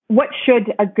what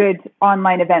should a good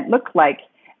online event look like?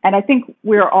 And I think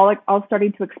we're all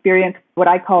starting to experience what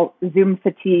I call Zoom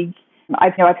fatigue.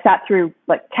 I've sat through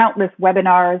like countless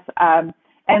webinars,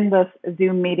 endless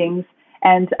Zoom meetings,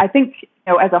 and I think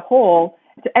as a whole,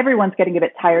 everyone's getting a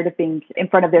bit tired of being in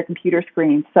front of their computer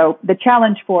screens. So the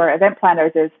challenge for event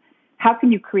planners is how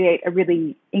can you create a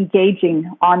really engaging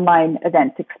online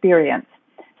event experience?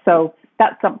 So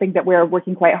that's something that we're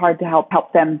working quite hard to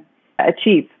help them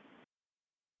achieve.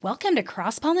 Welcome to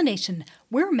Cross Pollination.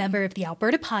 We're a member of the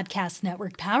Alberta Podcast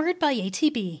Network powered by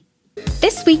ATB.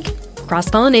 This week,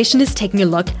 Cross Pollination is taking a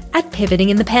look at pivoting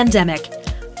in the pandemic.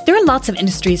 There are lots of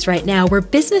industries right now where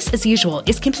business as usual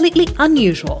is completely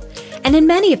unusual. And in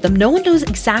many of them, no one knows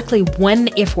exactly when,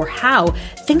 if, or how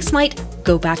things might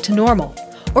go back to normal,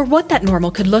 or what that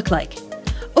normal could look like.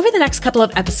 Over the next couple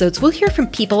of episodes, we'll hear from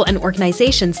people and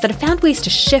organizations that have found ways to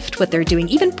shift what they're doing,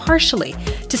 even partially,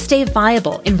 to stay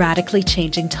viable in radically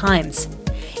changing times.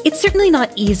 It's certainly not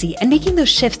easy, and making those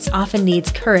shifts often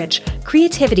needs courage,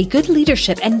 creativity, good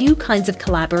leadership, and new kinds of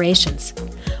collaborations.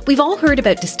 We've all heard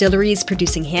about distilleries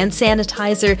producing hand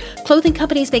sanitizer, clothing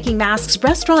companies making masks,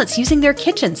 restaurants using their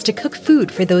kitchens to cook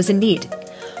food for those in need.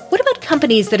 What about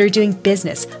companies that are doing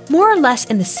business more or less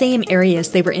in the same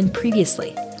areas they were in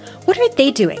previously? What are they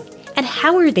doing, and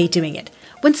how are they doing it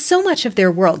when so much of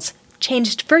their worlds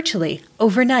changed virtually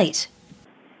overnight?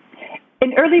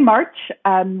 In early March,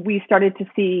 we started to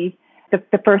see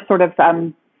the first sort of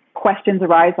questions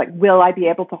arise, like, will I be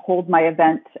able to hold my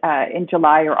event in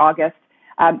July or August?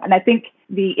 And I think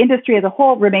the industry as a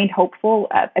whole remained hopeful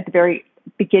at the very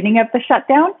beginning of the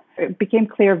shutdown. It became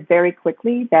clear very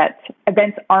quickly that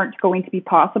events aren't going to be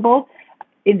possible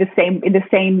in the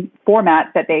same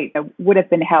format that they would have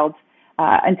been held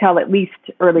until at least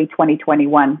early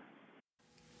 2021.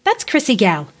 That's Chrissy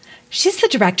Gall. She's the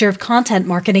Director of Content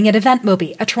Marketing at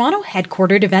EventMobi, a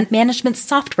Toronto-headquartered event management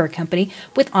software company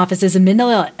with offices in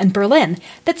Manila and Berlin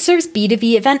that serves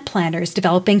B2B event planners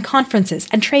developing conferences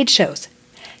and trade shows.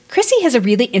 Chrissy has a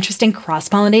really interesting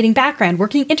cross-pollinating background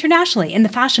working internationally in the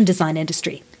fashion design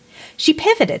industry. She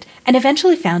pivoted and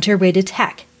eventually found her way to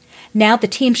tech. Now the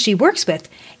team she works with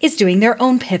is doing their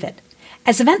own pivot.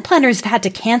 As event planners have had to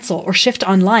cancel or shift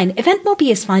online,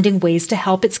 EventMobi is finding ways to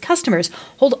help its customers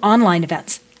hold online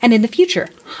events, and in the future,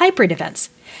 hybrid events,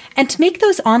 and to make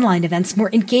those online events more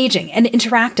engaging and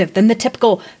interactive than the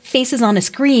typical faces on a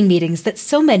screen meetings that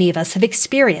so many of us have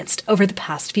experienced over the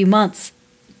past few months.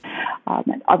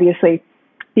 Obviously,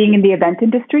 being in the event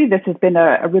industry, this has been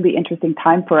a really interesting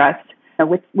time for us.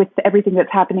 With everything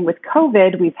that's happening with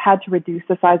COVID, we've had to reduce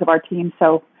the size of our team,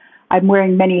 so I'm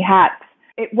wearing many hats.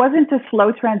 It wasn't a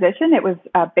slow transition. It was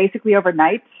basically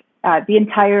overnight. The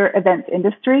entire events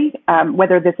industry,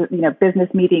 whether this is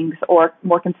business meetings or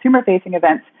more consumer-facing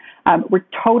events, were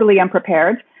totally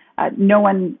unprepared. No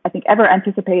one, I think, ever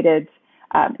anticipated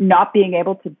not being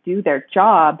able to do their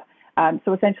job.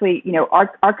 So essentially,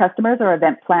 our customers are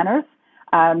event planners.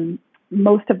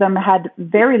 Most of them had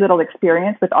very little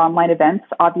experience with online events.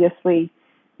 Obviously,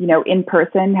 in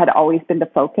person had always been the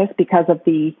focus because of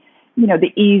the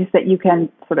ease that you can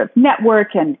sort of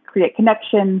network and create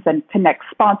connections and connect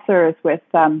sponsors with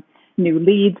new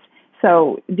leads.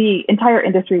 So the entire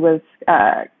industry was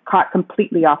caught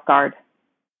completely off guard.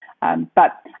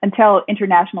 But until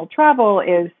international travel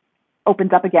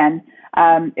opens up again,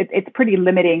 it's pretty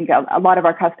limiting. A lot of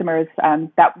our customers,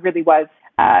 that really was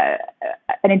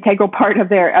an integral part of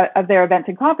their events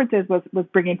and conferences was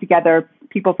bringing together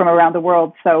people from around the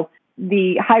world. So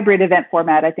the hybrid event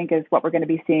format, I think, is what we're going to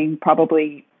be seeing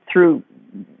probably through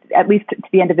at least to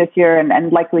the end of this year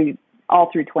and likely all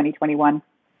through 2021.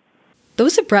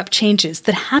 Those abrupt changes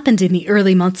that happened in the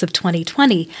early months of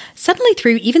 2020 suddenly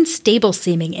threw even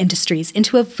stable-seeming industries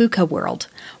into a VUCA world,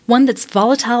 one that's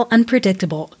volatile,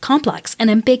 unpredictable, complex, and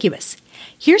ambiguous.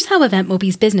 Here's how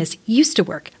EventMobi's business used to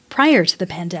work prior to the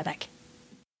pandemic.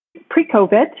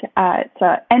 Pre-COVID, it's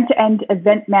an end-to-end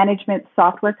event management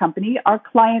software company. Our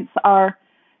clients are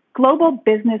global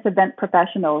business event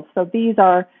professionals. So these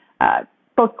are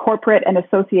both corporate and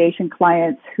association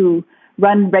clients who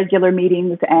run regular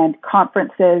meetings and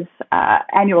conferences,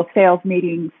 annual sales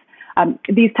meetings,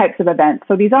 these types of events.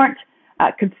 So these aren't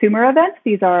consumer events.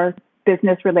 These are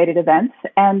business-related events.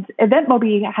 And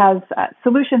EventMobi has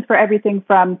solutions for everything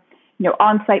from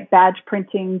on-site badge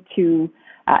printing to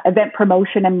event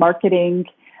promotion and marketing,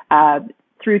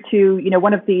 through to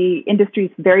one of the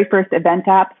industry's very first event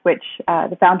apps, which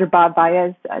the founder Bob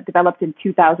Baez developed in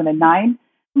 2009.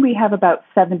 We have about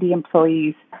 70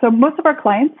 employees. So most of our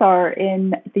clients are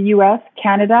in the U.S.,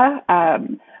 Canada.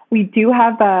 We do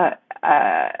have a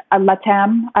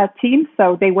LATAM team,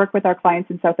 so they work with our clients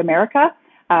in South America.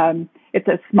 It's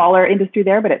a smaller industry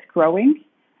there, but it's growing.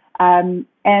 And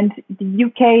the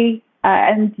UK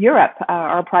and Europe are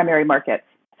our primary markets.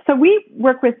 So we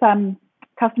work with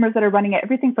customers that are running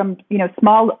everything from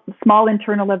small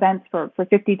internal events for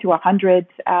 50 to 100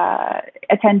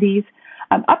 attendees,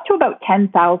 up to about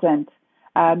 10,000.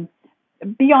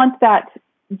 Beyond that,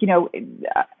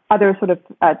 other sort of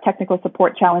technical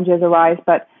support challenges arise,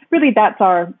 but really that's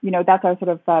our sort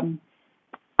of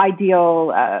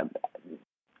ideal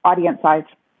audience size.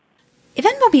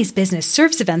 EventMobi's business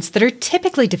serves events that are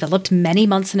typically developed many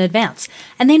months in advance,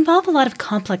 and they involve a lot of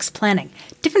complex planning,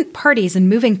 different parties and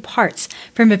moving parts,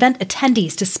 from event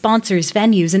attendees to sponsors,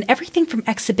 venues, and everything from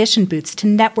exhibition booths to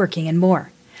networking and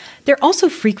more. They're also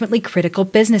frequently critical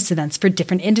business events for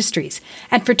different industries,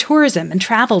 and for tourism and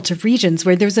travel to regions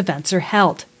where those events are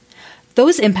held.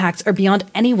 Those impacts are beyond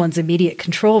anyone's immediate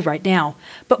control right now,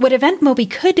 but what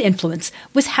EventMobi could influence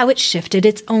was how it shifted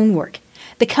its own work.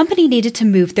 The company needed to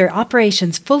move their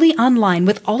operations fully online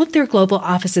with all of their global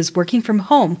offices working from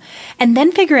home, and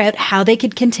then figure out how they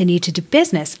could continue to do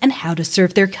business and how to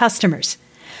serve their customers.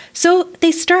 So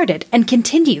they started and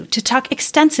continue to talk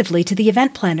extensively to the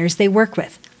event planners they work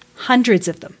with, hundreds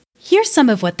of them. Here's some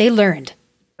of what they learned.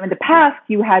 In the past,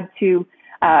 you had to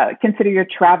consider your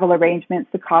travel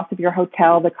arrangements, the cost of your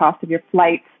hotel, the cost of your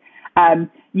flights.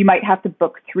 You might have to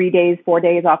book 3 days, 4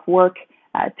 days off work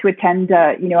to attend,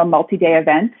 a multi-day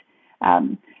event.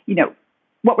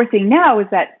 What we're seeing now is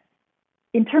that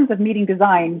in terms of meeting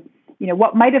design,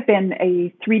 what might have been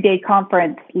a 3-day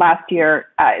conference last year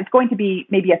is going to be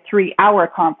maybe a 3-hour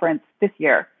conference this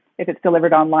year if it's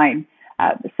delivered online.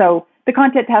 So the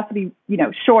content has to be,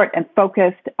 short and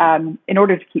focused in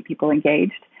order to keep people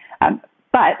engaged.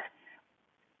 But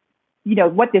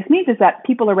what this means is that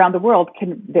people around the world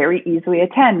can very easily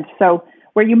attend. So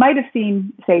where you might have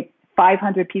seen, say,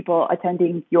 500 people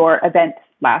attending your event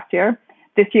last year,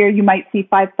 this year you might see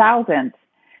 5,000.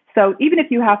 So even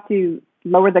if you have to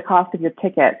lower the cost of your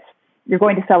tickets, you're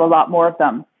going to sell a lot more of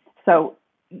them. So,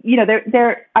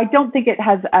 I don't think it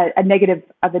has a negative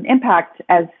of an impact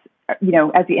as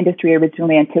the industry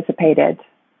originally anticipated.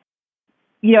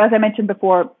 As I mentioned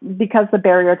before, because the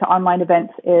barrier to online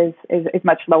events is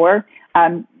much lower,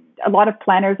 a lot of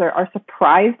planners are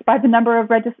surprised by the number of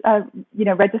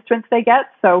registrants they get.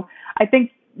 So I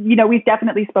think, we've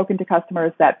definitely spoken to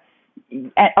customers that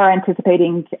are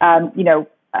anticipating,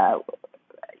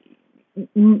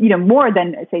 more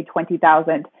than say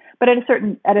 20,000. But at a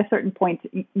certain point,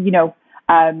 there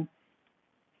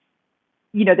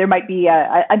might be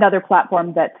another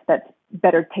platform that's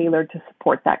better tailored to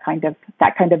support that kind of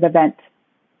event.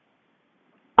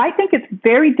 I think it's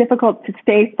very difficult to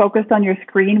stay focused on your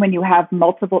screen when you have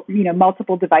multiple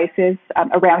devices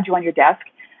around you on your desk.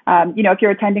 If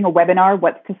you're attending a webinar,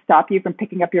 what's to stop you from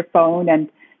picking up your phone and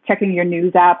checking your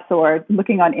news apps or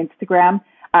looking on Instagram,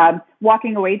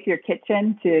 walking away to your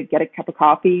kitchen to get a cup of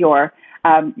coffee, or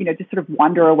just sort of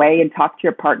wander away and talk to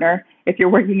your partner if you're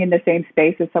working in the same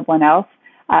space as someone else.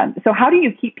 So how do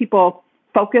you keep people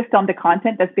focused on the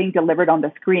content that's being delivered on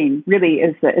the screen really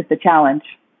is the challenge.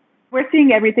 We're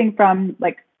seeing everything from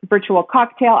like virtual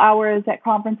cocktail hours at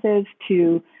conferences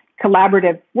to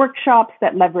collaborative workshops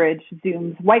that leverage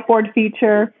Zoom's whiteboard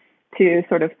feature to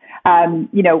sort of,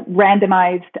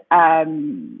 randomized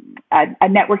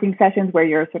networking sessions where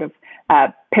you're sort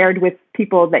of paired with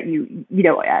people that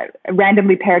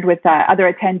randomly paired with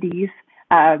other attendees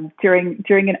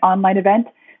during an online event.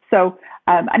 So,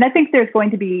 and I think there's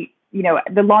going to be,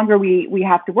 the longer we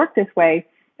have to work this way,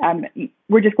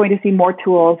 we're just going to see more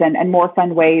tools and more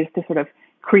fun ways to sort of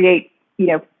create,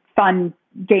 fun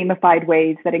gamified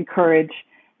ways that encourage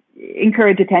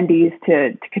attendees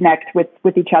to connect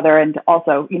with each other and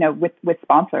also, with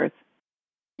sponsors.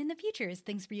 In the future, as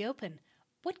things reopen,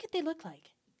 what could they look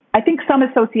like? I think some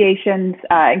associations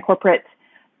and corporate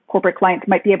clients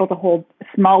might be able to hold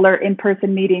smaller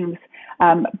in-person meetings,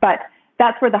 but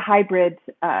that's where the hybrid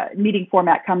meeting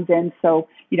format comes in. So,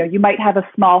 you might have a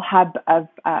small hub of,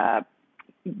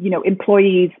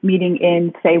 employees meeting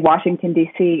in, say, Washington,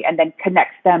 D.C., and then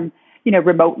connects them,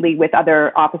 remotely with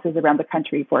other offices around the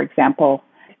country, for example.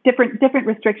 Different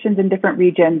restrictions in different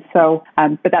regions. So,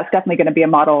 but that's definitely going to be a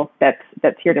model that's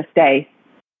here to stay.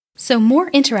 So more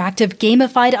interactive,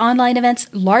 gamified online events,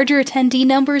 larger attendee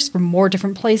numbers from more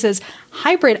different places,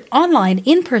 hybrid online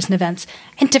in-person events,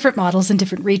 and different models in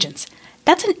different regions.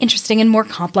 That's an interesting and more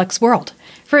complex world.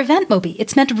 For EventMobi,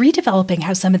 it's meant redeveloping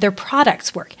how some of their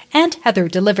products work and how they're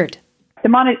delivered.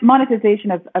 The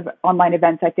monetization of online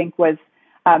events, I think, was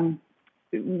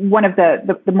one of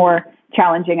the more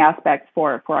challenging aspects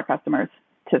for our customers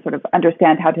to sort of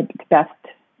understand how to best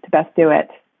do it.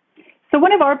 So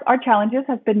one of our challenges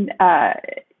has been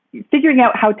figuring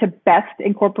out how to best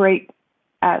incorporate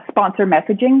sponsor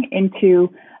messaging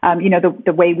into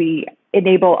the way we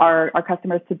enable our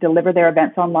customers to deliver their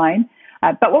events online.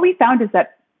 But what we found is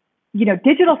that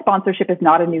digital sponsorship is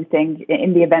not a new thing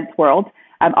in the events world.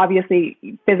 Obviously,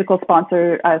 physical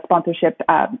sponsorship,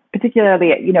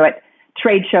 particularly at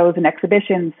trade shows and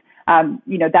exhibitions,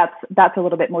 that's a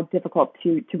little bit more difficult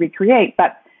to recreate.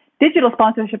 But digital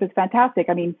sponsorship is fantastic.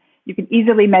 I mean, you can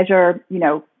easily measure,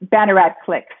 banner ad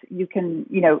clicks. You can,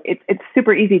 it's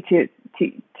super easy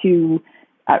to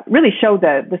really show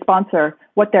the sponsor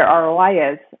what their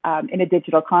ROI is in a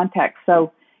digital context.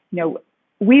 So,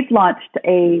 we've launched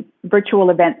a virtual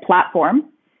event platform.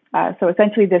 So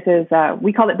essentially, this is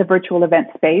we call it the virtual event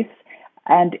space,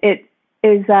 and it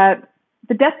is the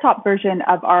desktop version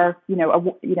of our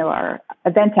our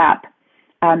event app.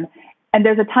 And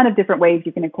there's a ton of different ways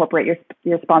you can incorporate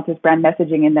your sponsor's brand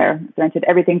messaging in there. I mentioned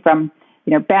everything from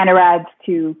banner ads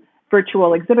to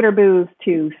virtual exhibitor booths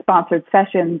to sponsored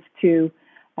sessions to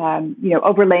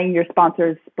overlaying your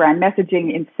sponsor's brand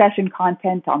messaging in session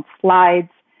content on slides,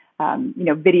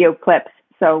 video clips.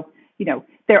 So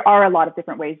there are a lot of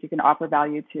different ways you can offer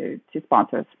value to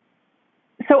sponsors.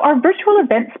 So our virtual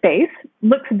event space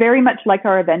looks very much like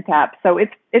our event app. So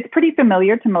it's pretty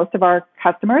familiar to most of our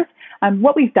customers.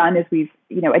 What we've done is we've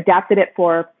adapted it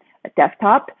for a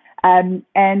desktop and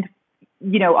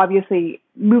obviously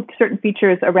moved certain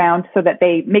features around so that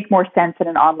they make more sense in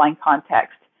an online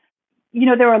context.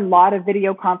 There are a lot of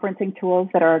video conferencing tools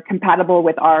that are compatible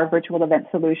with our virtual event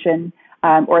solution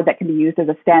or that can be used as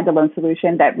a standalone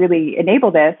solution that really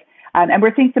enable this. And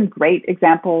we're seeing some great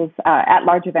examples at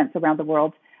large events around the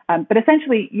world. But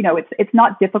essentially, it's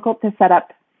not difficult to set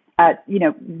up,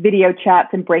 video chats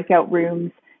and breakout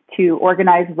rooms, to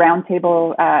organize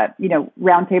roundtable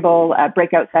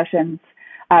breakout sessions.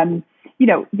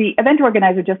 The event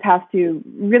organizer just has to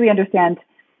really understand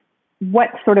what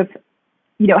sort of,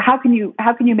 how can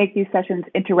you make these sessions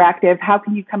interactive? How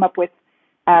can you come up with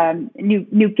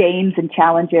new games and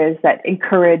challenges that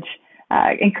encourage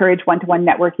one-to-one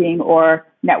networking or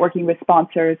networking with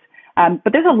sponsors.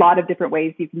 But there's a lot of different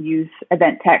ways you can use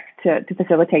event tech to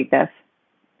facilitate this.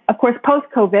 Of course,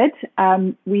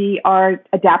 post-COVID, we are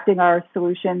adapting our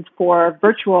solutions for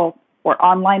virtual or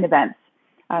online events.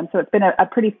 So it's been a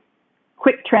pretty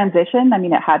quick transition. I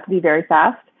mean, it had to be very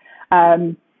fast.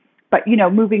 But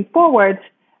moving forward,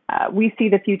 we see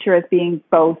the future as being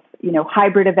both,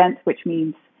 hybrid events, which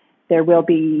means there will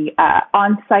be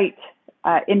on-site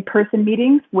in-person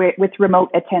meetings with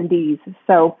remote attendees.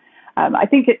 So I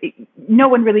think no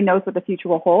one really knows what the future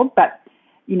will hold, but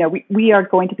we are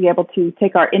going to be able to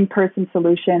take our in-person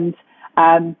solutions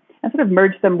and sort of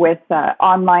merge them with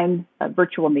online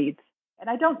virtual needs. And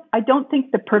I don't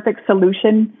think the perfect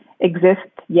solution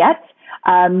exists yet.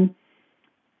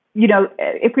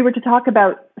 If we were to talk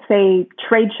about, say,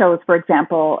 trade shows, for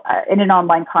example, in an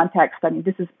online context, I mean,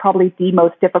 this is probably the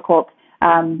most difficult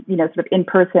sort of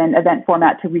in-person event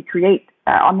format to recreate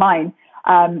online.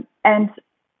 And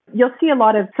you'll see a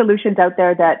lot of solutions out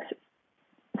there that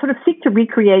sort of seek to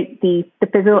recreate the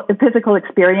physical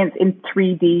experience in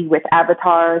 3D with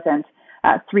avatars and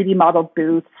 3D modeled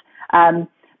booths.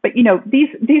 But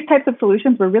these types of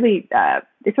solutions were really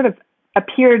they sort of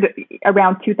appeared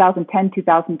around 2010,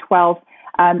 2012,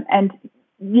 and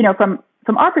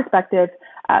from our perspective,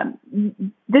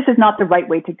 this is not the right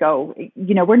way to go.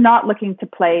 We're not looking to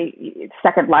play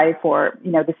Second Life or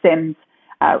The Sims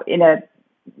in a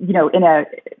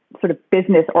sort of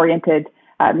business-oriented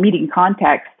meeting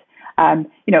context.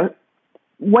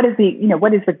 What is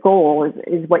the goal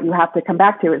is what you have to come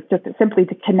back to. It's just simply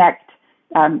to connect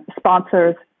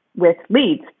sponsors with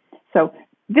leads. So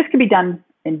this can be done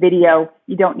in video.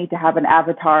 You don't need to have an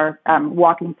avatar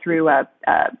walking through a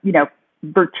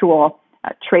virtual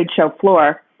trade show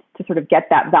floor to sort of get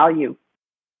that value.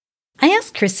 I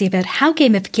asked Chrissy about how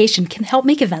gamification can help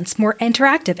make events more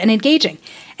interactive and engaging,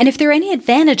 and if there are any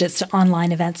advantages to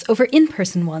online events over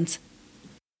in-person ones.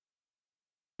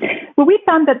 Well, we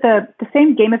found that the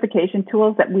same gamification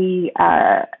tools that we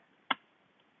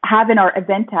have in our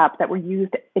event app that were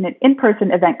used in an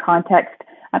in-person event context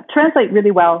translate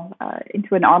really well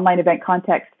into an online event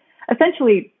context.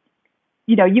 Essentially,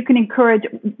 you can encourage,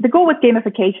 the goal with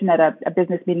gamification at a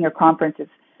business meeting or conference is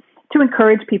to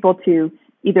encourage people to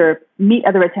either meet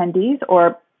other attendees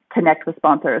or connect with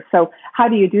sponsors. So how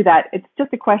do you do that? It's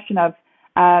just a question of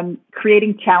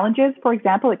creating challenges. For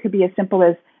example, it could be as simple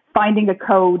as finding a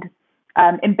code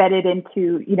embedded in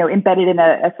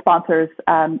a sponsor's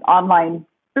online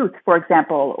booth, for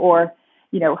example, or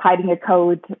hiding a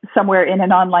code somewhere in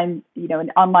an online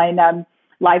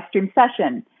live stream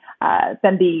session,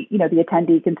 then the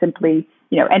attendee can simply,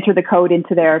 enter the code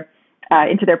into their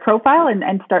profile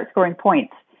and start scoring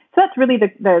points. So that's really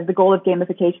the goal of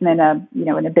gamification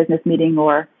in a business meeting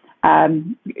or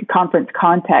conference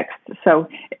context. So,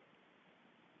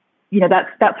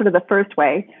 that's sort of the first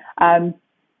way.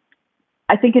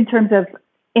 I think in terms of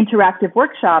interactive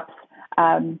workshops,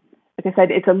 like I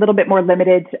said, it's a little bit more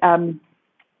limited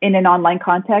in an online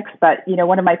context. But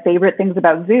one of my favorite things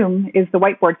about Zoom is the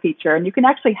whiteboard feature, and you can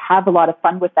actually have a lot of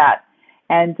fun with that.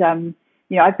 And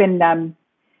I've been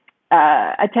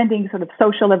attending sort of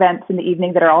social events in the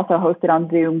evening that are also hosted on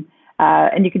Zoom,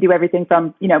 and you can do everything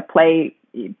from play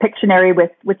Pictionary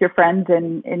with your friends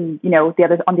in on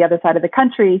the other side of the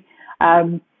country,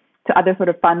 to other sort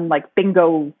of fun like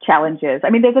bingo challenges. I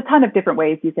mean, there's a ton of different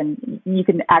ways you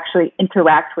can actually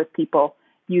interact with people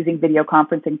using video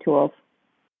conferencing tools.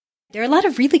 There are a lot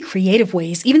of really creative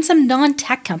ways. Even some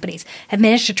non-tech companies have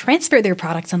managed to transfer their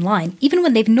products online, even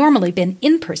when they've normally been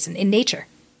in-person in nature.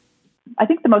 I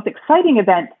think the most exciting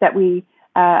event that we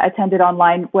attended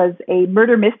online was a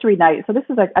murder mystery night. So this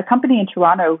is a company in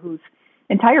Toronto whose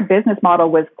entire business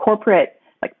model was corporate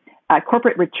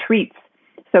retreats.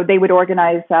 So they would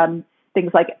organize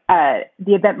things like the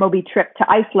EventMobi trip to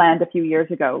Iceland a few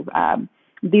years ago,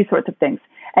 these sorts of things.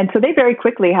 And so they very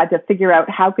quickly had to figure out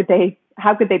how could they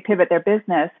pivot their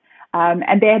business.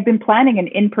 And they had been planning an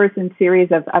in-person series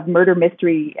of murder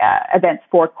mystery events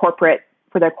for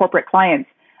their corporate clients.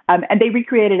 And they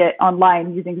recreated it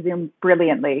online using Zoom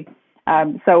brilliantly.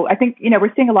 So I think,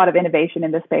 we're seeing a lot of innovation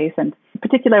in this space, and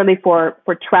particularly for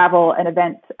travel and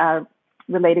event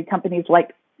related companies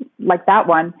like that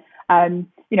one.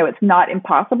 It's not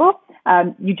impossible.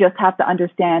 You just have to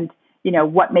understand,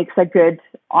 what makes a good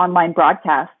online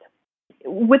broadcast.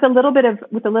 With a little bit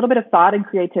of thought and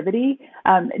creativity,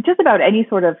 just about any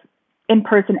sort of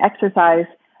in-person exercise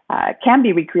can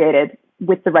be recreated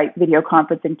with the right video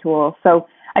conferencing tool. So,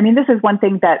 I mean, this is one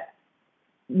thing that,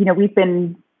 we've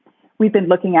been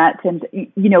looking at, and,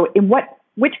 in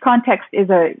which context is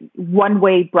a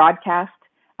one-way broadcast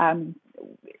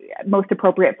most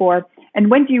appropriate for, and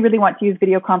when do you really want to use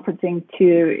video conferencing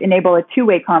to enable a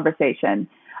two-way conversation?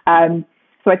 So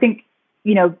I think,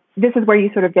 this is where you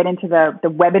sort of get into the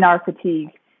webinar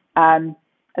fatigue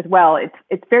as well.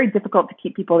 It's very difficult to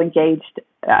keep people engaged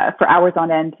for hours on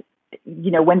end,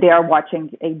 when they are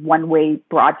watching a one-way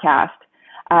broadcast.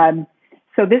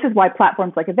 So this is why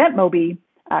platforms like EventMobi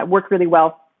work really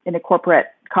well in a corporate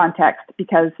context,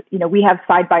 because, we have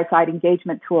side-by-side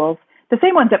engagement tools, the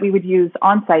same ones that we would use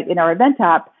on-site in our event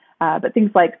app, but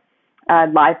things like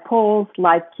live polls,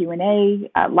 live Q&A,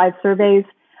 live surveys.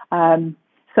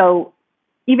 So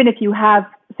even if you have,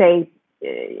 say,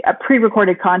 a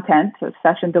pre-recorded content, a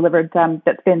session delivered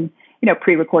that's been,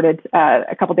 pre-recorded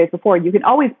a couple days before, you can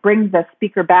always bring the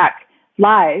speaker back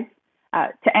live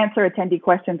to answer attendee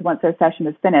questions once their session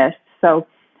is finished. So,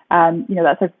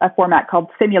 that's a format called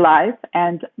Simulive,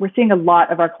 and we're seeing a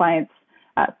lot of our clients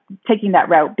taking that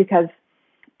route, because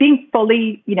being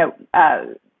fully,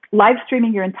 live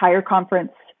streaming your entire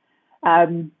conference,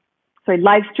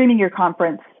 live streaming your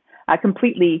conference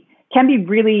completely can be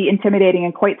really intimidating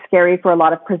and quite scary for a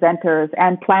lot of presenters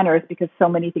and planners, because so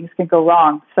many things can go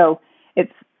wrong. So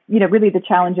it's, really the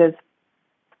challenge is,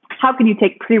 how can you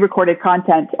take pre-recorded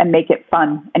content and make it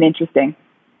fun and interesting?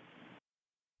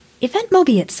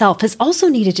 EventMobi itself has also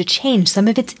needed to change some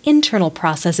of its internal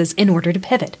processes in order to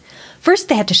pivot. First,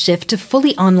 they had to shift to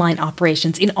fully online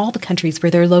operations in all the countries where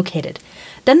they're located.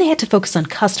 Then they had to focus on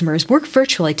customers, work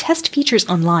virtually, test features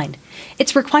online.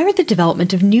 It's required the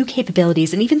development of new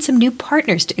capabilities and even some new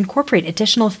partners to incorporate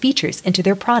additional features into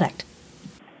their product.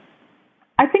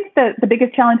 I think the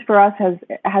biggest challenge for us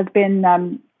has been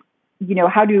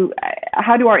how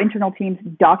do our internal teams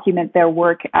document their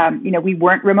work? We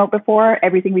weren't remote before.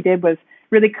 Everything we did was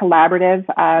really collaborative,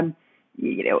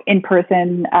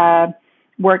 in-person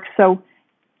work. So,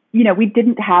 we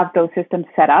didn't have those systems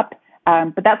set up.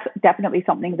 But that's definitely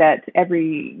something that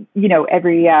every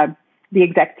the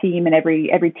exec team and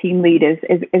every team lead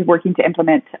is working to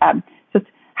implement. So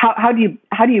how do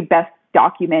you best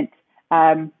document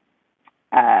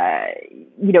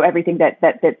everything that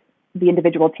the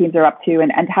individual teams are up to,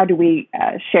 and how do we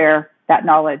share that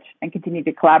knowledge and continue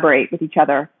to collaborate with each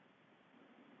other?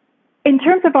 In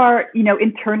terms of our,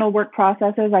 internal work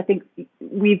processes, I think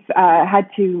we've had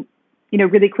to,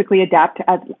 really quickly adapt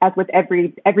as with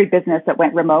every business that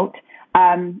went remote.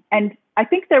 And I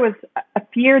think there was a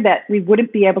fear that we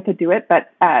wouldn't be able to do it,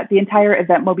 but the entire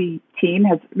EventMobi team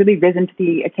has really risen to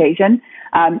the occasion.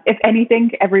 If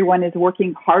anything, everyone is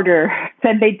working harder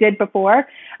than they did before.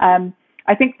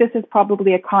 I think this is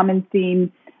probably a common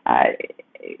theme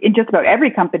in just about every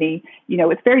company.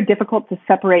 It's very difficult to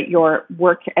separate your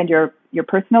work and your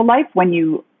personal life when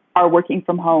you are working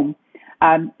from home.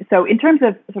 So in terms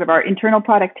of sort of our internal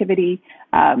productivity,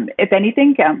 if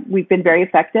anything, we've been very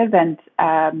effective, and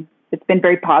it's been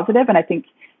very positive. And I think,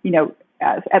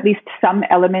 at least some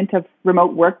element of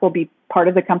remote work will be part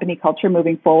of the company culture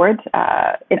moving forward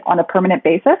on a permanent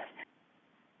basis.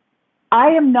 I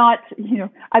am not,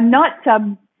 I'm not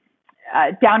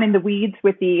down in the weeds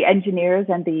with the engineers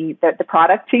and the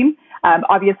product team.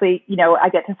 Obviously, I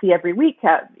get to see every week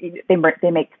they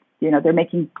make, they're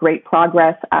making great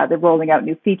progress. They're rolling out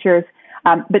new features,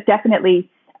 but definitely,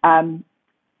 it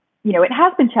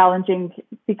has been challenging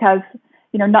because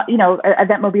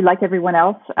EventMobi, like everyone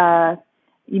else,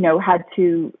 had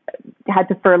to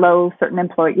furlough certain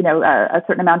a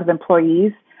certain amount of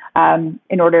employees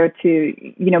in order to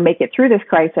make it through this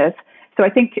crisis. So I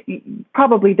think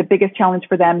probably the biggest challenge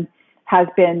for them has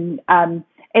been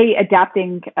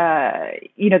adapting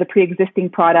the pre-existing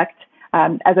product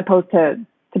as opposed to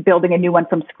building a new one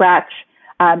from scratch,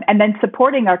 and then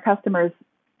supporting our customers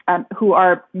who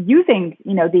are using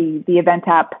the event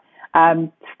app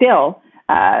still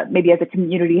maybe as a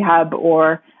community hub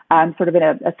or sort of in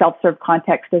a self-serve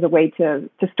context as a way to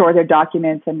store their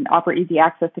documents and offer easy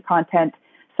access to content.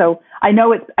 So I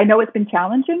know it's been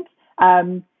challenging,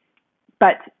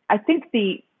 but I think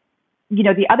the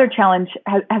other challenge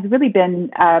has really been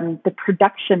the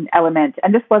production element,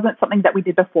 and this wasn't something that we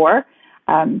did before.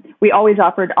 We always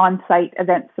offered on-site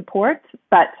event support,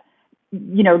 but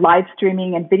live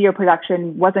streaming and video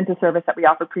production wasn't a service that we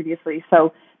offered previously.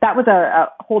 So that was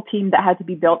a whole team that had to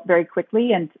be built very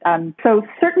quickly. And so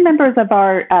certain members of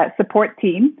our support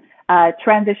team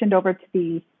transitioned over to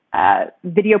the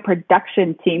video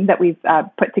production team that we've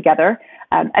put together.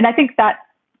 And I think that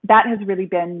has really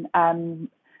been,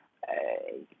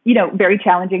 very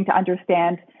challenging to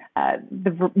understand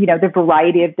the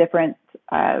variety of different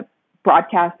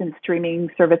broadcast and streaming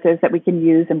services that we can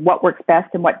use and what works best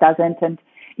and what doesn't. And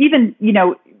even,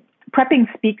 prepping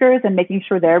speakers and making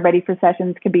sure they're ready for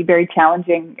sessions can be very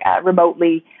challenging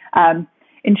remotely.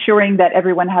 Ensuring that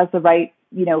everyone has the right,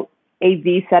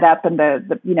 AV set up and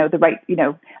the right,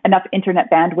 enough internet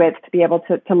bandwidth to be able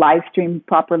to live stream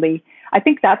properly. I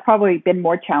think that's probably been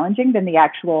more challenging than the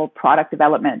actual product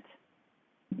development.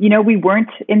 We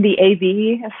weren't in the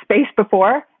AV space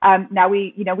before. Now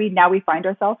we find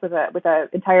ourselves with a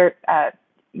entire,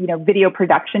 video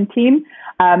production team.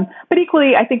 But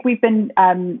equally, I think we've been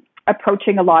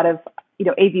approaching a lot of,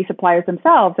 AV suppliers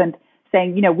themselves and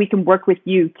saying, we can work with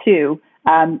you too,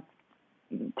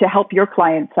 to help your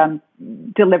clients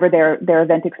deliver their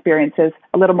event experiences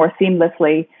a little more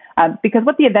seamlessly. Because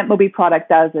what the EventMobi product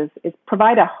does is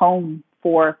provide a home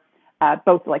for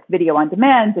both like video on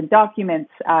demand and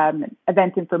documents,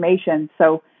 event information.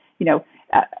 So,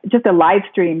 just a live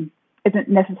stream isn't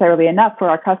necessarily enough for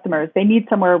our customers. They need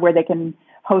somewhere where they can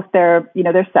host their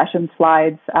session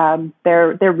slides,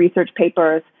 their research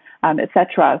papers, et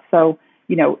cetera. So,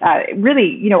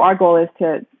 really, our goal is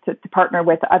to partner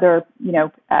with other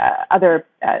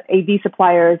AV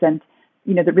suppliers and,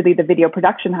 the video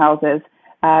production houses,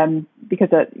 because,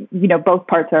 both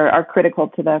parts are critical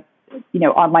to the,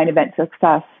 online event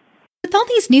success. With all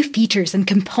these new features and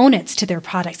components to their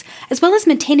products, as well as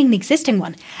maintaining the existing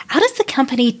one, how does the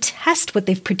company test what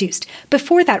they've produced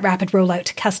before that rapid rollout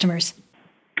to customers?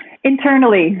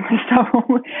 Internally.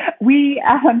 So we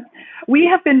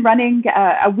have been running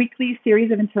a weekly series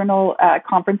of internal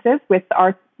conferences with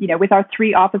our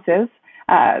three offices.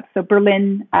 So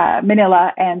Berlin,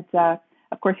 Manila, and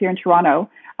of course here in Toronto.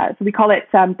 So we call it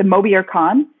the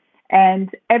MobiarCon. And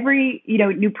every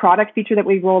new product feature that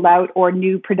we roll out or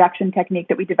new production technique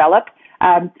that we develop,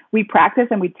 we practice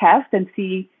and we test and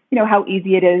see how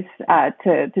easy it is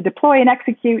to deploy and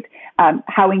execute.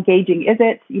 How engaging is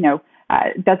it?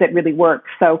 Does it really work?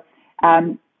 So,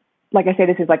 like I say,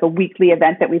 this is like a weekly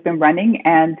event that we've been running,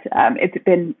 and it's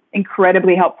been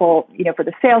incredibly helpful, for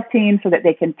the sales team so that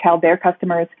they can tell their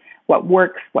customers what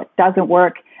works, what doesn't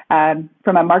work,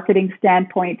 from a marketing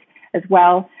standpoint as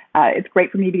well. It's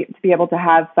great for me to be able to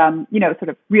have sort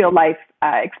of real life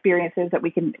experiences that we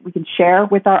can share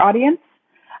with our audience.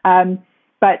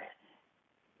 But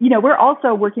we're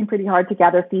also working pretty hard to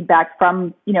gather feedback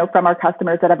from our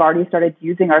customers that have already started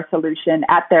using our solution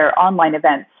at their online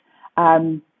events.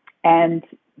 And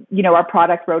our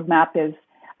product roadmap is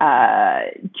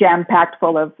jam-packed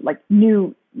full of like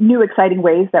new exciting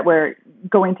ways that we're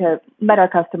going to let our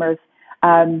customers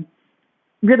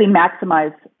really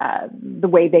maximize the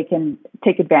way they can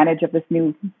take advantage of this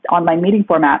new online meeting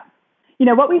format.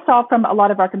 What we saw from a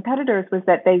lot of our competitors was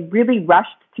that they really rushed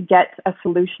to get a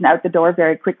solution out the door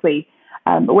very quickly,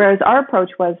 whereas our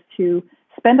approach was to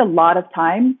spend a lot of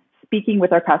time speaking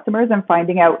with our customers and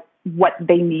finding out what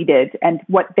they needed and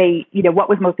what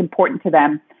was most important to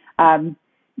them,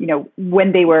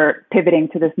 when they were pivoting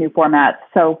to this new format.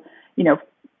 So,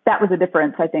 that was a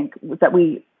difference, I think, was that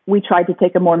we tried to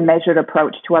take a more measured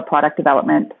approach to our product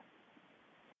development.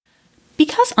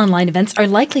 Because online events are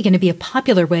likely going to be a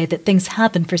popular way that things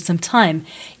happen for some time,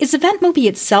 is EventMobi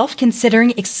itself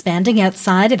considering expanding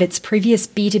outside of its previous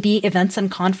B2B events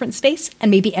and conference space and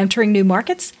maybe entering new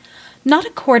markets? Not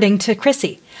according to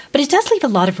Chrissy, but it does leave a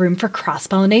lot of room for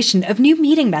cross-pollination of new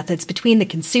meeting methods between the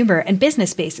consumer and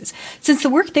business spaces, since the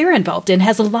work they're involved in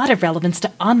has a lot of relevance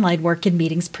to online work and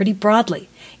meetings pretty broadly.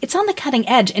 It's on the cutting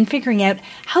edge in figuring out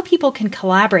how people can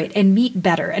collaborate and meet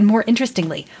better and more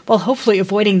interestingly, while hopefully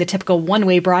avoiding the typical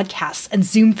one-way broadcasts and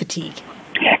Zoom fatigue.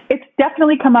 It's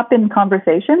definitely come up in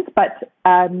conversations, but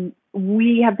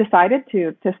we have decided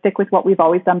to stick with what we've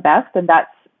always done best, and that's,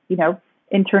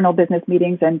 internal business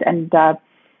meetings and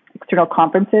external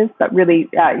conferences, but really,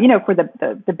 for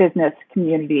the business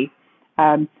community,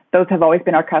 those have always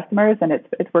been our customers, and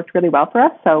it's worked really well for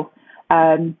us. So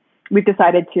we've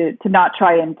decided to not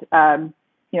try and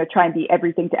be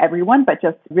everything to everyone, but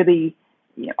just really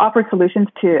offer solutions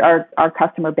to our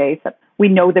customer base. We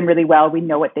know them really well. We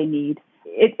know what they need.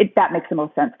 That makes the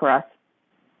most sense for us.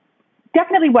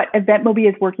 Definitely what EventMobi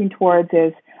is working towards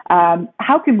is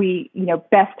how can we,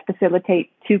 best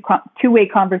facilitate two-way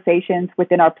conversations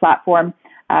within our platform,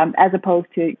 as opposed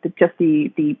to just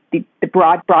the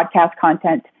broadcast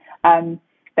content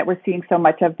that we're seeing so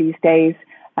much of these days.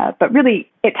 But really,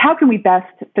 it's how can we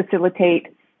best facilitate,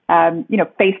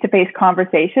 face-to-face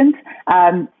conversations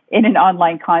in an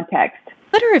online context.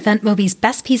 What are EventMobi's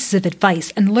best pieces of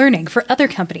advice and learning for other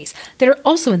companies that are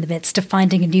also in the midst of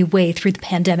finding a new way through the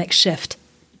pandemic shift?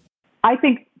 I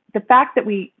think the fact that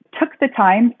we took the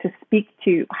time to speak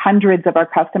to hundreds of our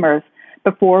customers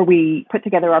before we put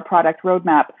together our product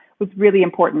roadmap was really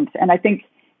important. And I think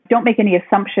don't make any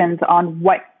assumptions on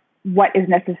what is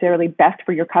necessarily best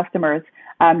for your customers.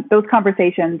 Those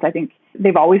conversations, I think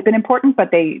they've always been important,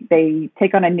 but they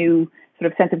take on a new sort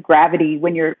of sense of gravity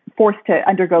when you're forced to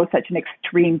undergo such an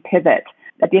extreme pivot.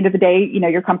 At the end of the day,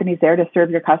 your company's there to serve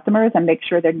your customers and make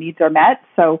sure their needs are met.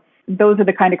 So those are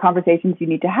the kind of conversations you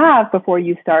need to have before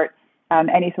you start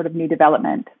any sort of new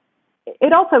development.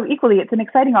 It also, equally, it's an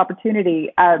exciting opportunity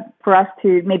for us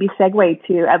to maybe segue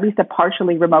to at least a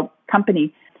partially remote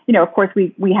company. Of course,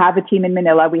 we have a team in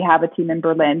Manila, we have a team in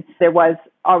Berlin. There was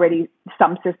already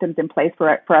some systems in place for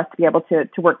us to be able to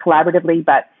work collaboratively,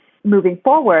 but moving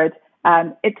forward,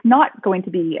 it's not going to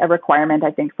be a requirement,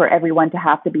 I think, for everyone to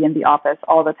have to be in the office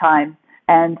all the time.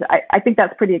 And I think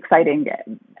that's pretty exciting. It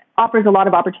offers a lot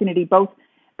of opportunity, both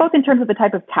in terms of the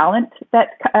type of talent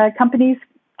that companies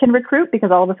can recruit, because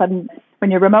all of a sudden,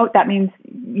 when you're remote, that means,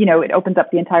 it opens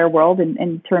up the entire world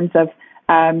in terms of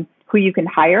who you can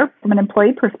hire from an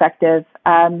employee perspective.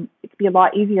 It'd be a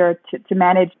lot easier to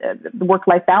manage the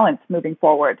work-life balance moving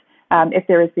forward if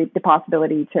there is the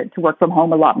possibility to work from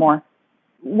home a lot more.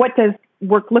 What does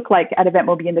work look like at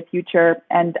EventMobi in the future?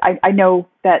 And I know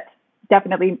that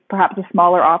definitely perhaps a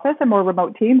smaller office and more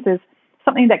remote teams is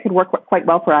something that could work quite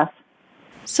well for us.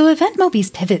 So EventMobi's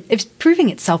pivot is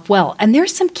proving itself well, and there are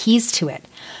some keys to it.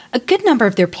 A good number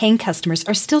of their paying customers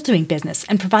are still doing business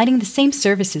and providing the same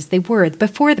services they were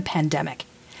before the pandemic.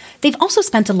 They've also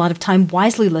spent a lot of time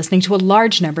wisely listening to a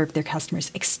large number of their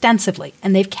customers extensively,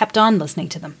 and they've kept on listening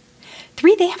to them.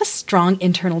 3, they have a strong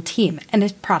internal team and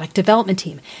a product development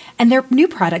team, and their new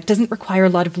product doesn't require a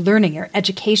lot of learning or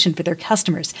education for their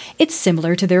customers. It's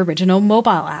similar to their original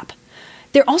mobile app.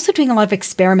 They're also doing a lot of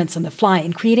experiments on the fly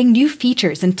and creating new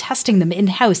features and testing them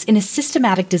in-house in a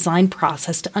systematic design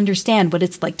process to understand what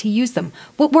it's like to use them,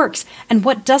 what works and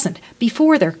what doesn't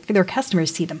before their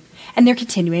customers see them, and they're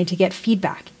continuing to get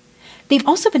feedback. They've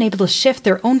also been able to shift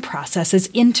their own processes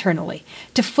internally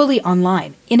to fully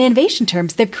online. In innovation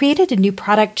terms, they've created a new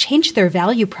product, changed their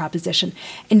value proposition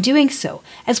in doing so,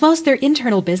 as well as their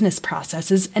internal business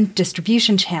processes and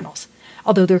distribution channels,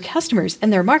 although their customers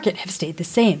and their market have stayed the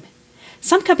same.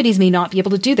 Some companies may not be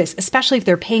able to do this, especially if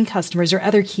their paying customers or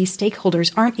other key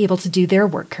stakeholders aren't able to do their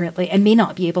work currently and may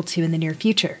not be able to in the near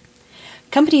future.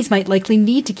 Companies might likely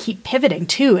need to keep pivoting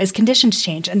too as conditions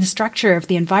change and the structure of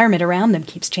the environment around them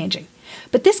keeps changing.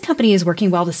 But this company is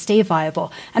working well to stay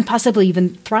viable and possibly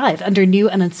even thrive under new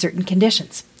and uncertain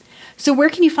conditions. So where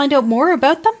can you find out more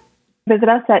about them? Visit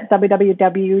us at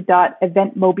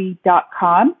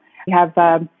www.eventmobi.com. We have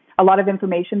a lot of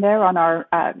information there on our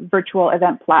virtual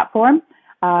event platform.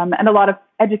 and a lot of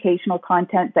educational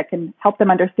content that can help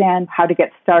them understand how to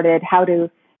get started, how to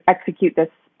execute this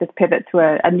pivot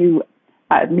to a new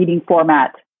meeting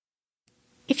format.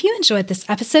 If you enjoyed this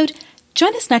episode,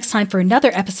 join us next time for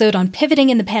another episode on pivoting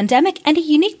in the pandemic and a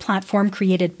unique platform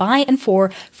created by and for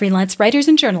freelance writers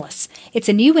and journalists. It's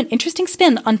a new and interesting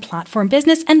spin on platform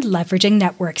business and leveraging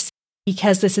networks.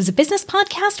 Because this is a business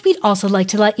podcast, we'd also like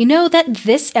to let you know that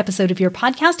this episode of your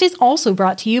podcast is also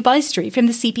brought to you by Straight from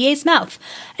the CPA's Mouth,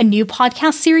 a new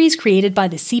podcast series created by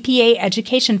the CPA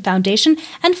Education Foundation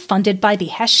and funded by the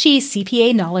Heshchi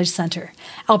CPA Knowledge Centre.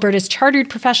 Alberta's Chartered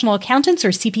Professional Accountants, or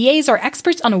CPAs, are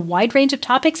experts on a wide range of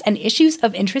topics and issues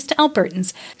of interest to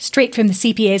Albertans. Straight from the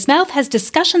CPA's Mouth has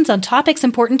discussions on topics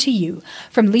important to you,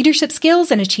 from leadership skills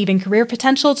and achieving career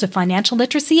potential to financial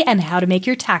literacy and how to make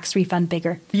your tax refund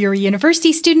bigger. If you're a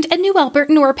university student, a new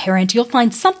Albertan, or a parent, you'll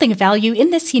find something of value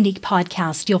in this unique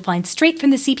podcast. You'll find Straight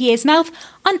from the CPA's Mouth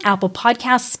on Apple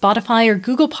Podcasts, Spotify, or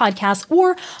Google Podcasts,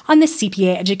 or on the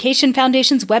CPA Education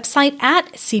Foundation's website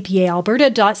at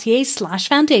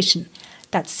cpaalberta.ca/foundation.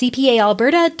 That's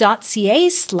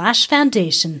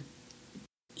cpaalberta.ca/foundation.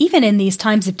 Even in these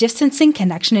times of distancing,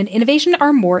 connection and innovation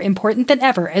are more important than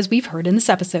ever, as we've heard in this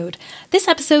episode. This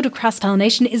episode of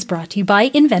Cross-Pollination is brought to you by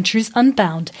Inventures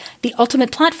Unbound, the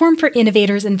ultimate platform for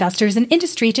innovators, investors, and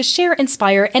industry to share,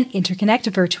 inspire, and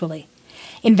interconnect virtually.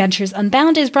 Inventures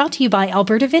Unbound is brought to you by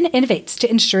Alberta Innovates to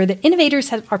ensure that innovators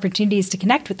have opportunities to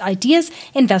connect with ideas,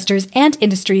 investors, and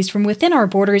industries from within our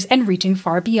borders and reaching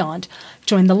far beyond.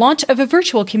 Join the launch of a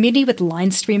virtual community with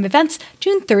line stream events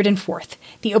June 3rd and 4th.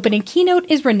 The opening keynote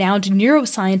is renowned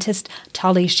neuroscientist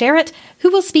Tali Sharrett,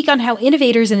 who will speak on how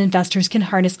innovators and investors can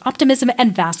harness optimism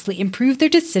and vastly improve their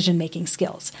decision-making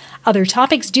skills. Other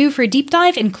topics due for a deep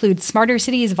dive include smarter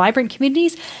cities, vibrant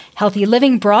communities, healthy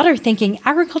living, broader thinking,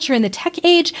 agriculture in the tech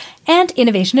age, and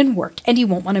innovation in work. And you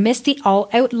won't want to miss the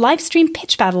all-out live stream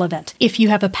pitch battle event. If you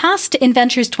have a pass to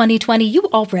Inventures 2020, you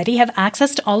already have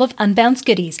access to all of Unbound's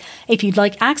goodies. If you'd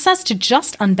like access to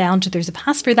just Unbound, there's a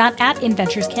pass for that at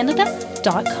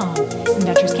inventorscanada.com.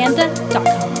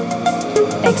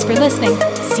 inventorscanada.com. Thanks for listening.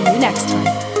 See you next time.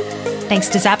 Thanks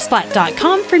to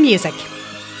Zapsplat.com for music.